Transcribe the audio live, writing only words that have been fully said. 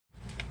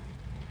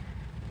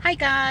Hi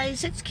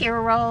guys, it's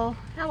Carol.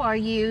 How are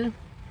you?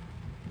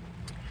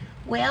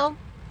 Well,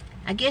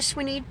 I guess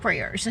we need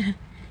prayers.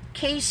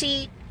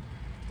 Casey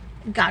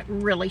got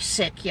really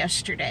sick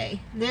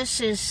yesterday.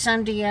 This is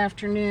Sunday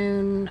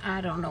afternoon,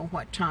 I don't know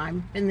what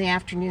time, in the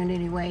afternoon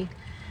anyway.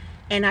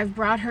 And I've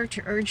brought her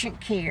to urgent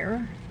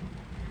care.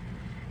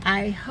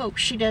 I hope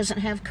she doesn't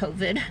have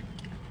COVID.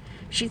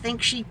 She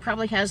thinks she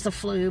probably has the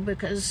flu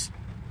because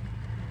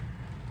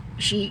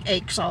she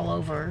aches all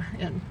over,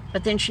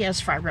 but then she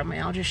has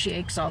fibromyalgia. She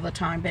aches all the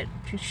time, but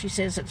she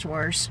says it's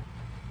worse.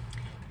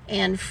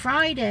 And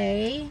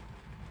Friday,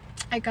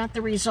 I got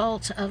the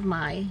results of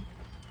my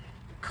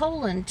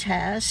colon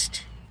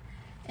test,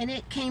 and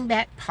it came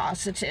back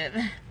positive.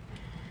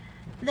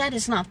 That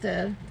is not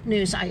the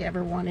news I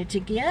ever wanted to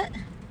get,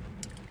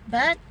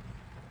 but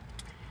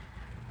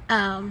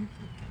I'll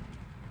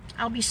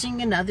be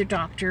seeing another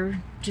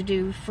doctor to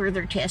do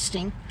further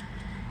testing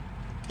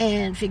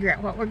and figure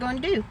out what we're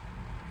going to do.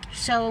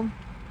 So,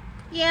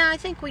 yeah, I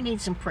think we need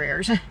some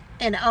prayers.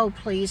 And oh,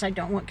 please, I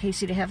don't want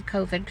Casey to have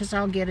COVID because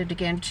I'll get it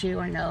again too,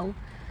 I know.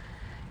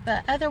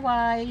 But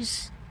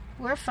otherwise,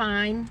 we're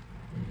fine.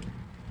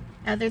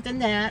 Other than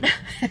that,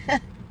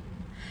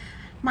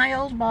 my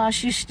old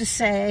boss used to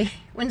say,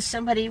 when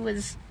somebody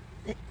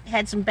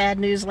had some bad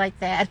news like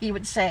that, he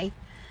would say,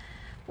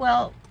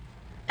 well,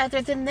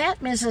 other than that,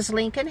 Mrs.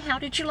 Lincoln, how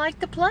did you like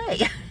the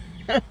play?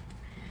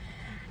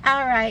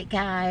 All right,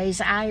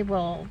 guys, I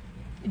will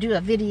do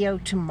a video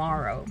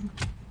tomorrow.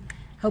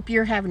 Hope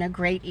you're having a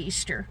great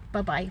Easter.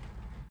 Bye-bye.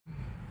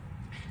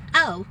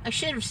 Oh, I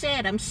should have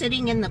said I'm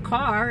sitting in the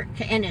car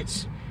and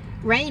it's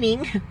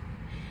raining.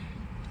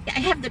 I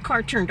have the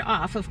car turned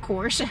off, of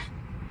course,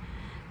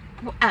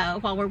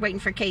 while we're waiting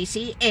for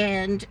Casey.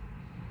 And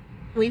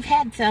we've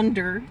had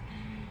thunder,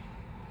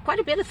 quite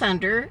a bit of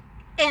thunder,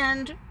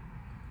 and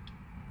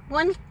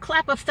one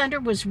clap of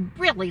thunder was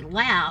really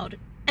loud,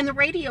 and the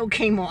radio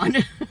came on.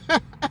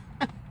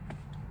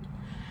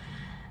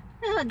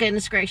 Oh,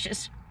 goodness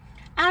gracious.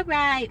 All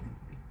right.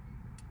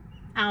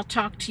 I'll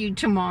talk to you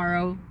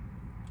tomorrow.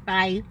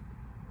 Bye.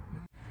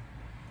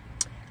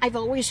 I've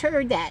always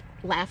heard that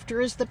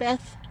laughter is the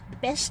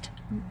best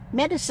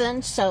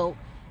medicine, so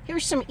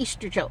here's some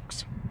Easter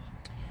jokes.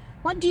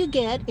 What do you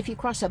get if you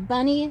cross a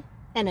bunny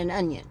and an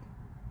onion?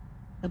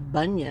 A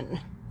bunion.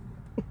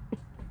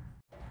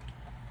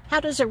 How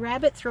does a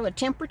rabbit throw a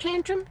temper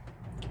tantrum?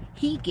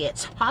 He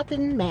gets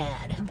hopping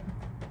mad.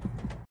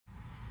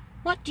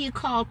 What do you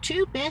call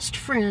two best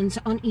friends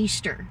on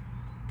Easter?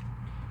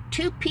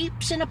 Two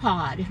peeps in a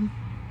pod.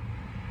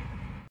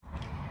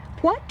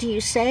 What do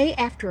you say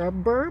after a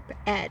burp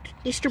at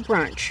Easter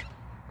brunch?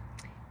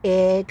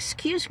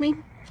 Excuse me.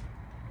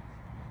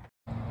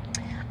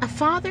 A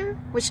father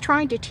was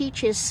trying to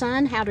teach his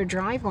son how to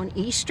drive on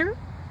Easter.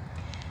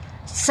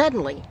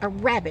 Suddenly, a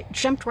rabbit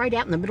jumped right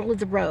out in the middle of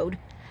the road.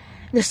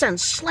 The son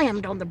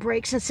slammed on the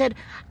brakes and said,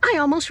 I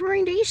almost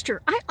ruined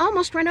Easter. I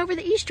almost ran over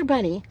the Easter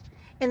bunny.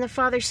 And the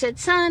father said,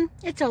 son,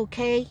 it's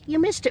okay. You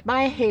missed it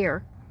by a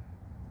hair.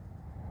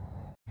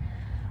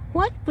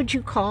 What would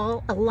you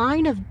call a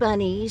line of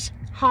bunnies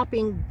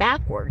hopping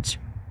backwards?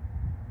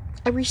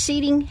 A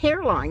receding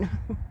hairline.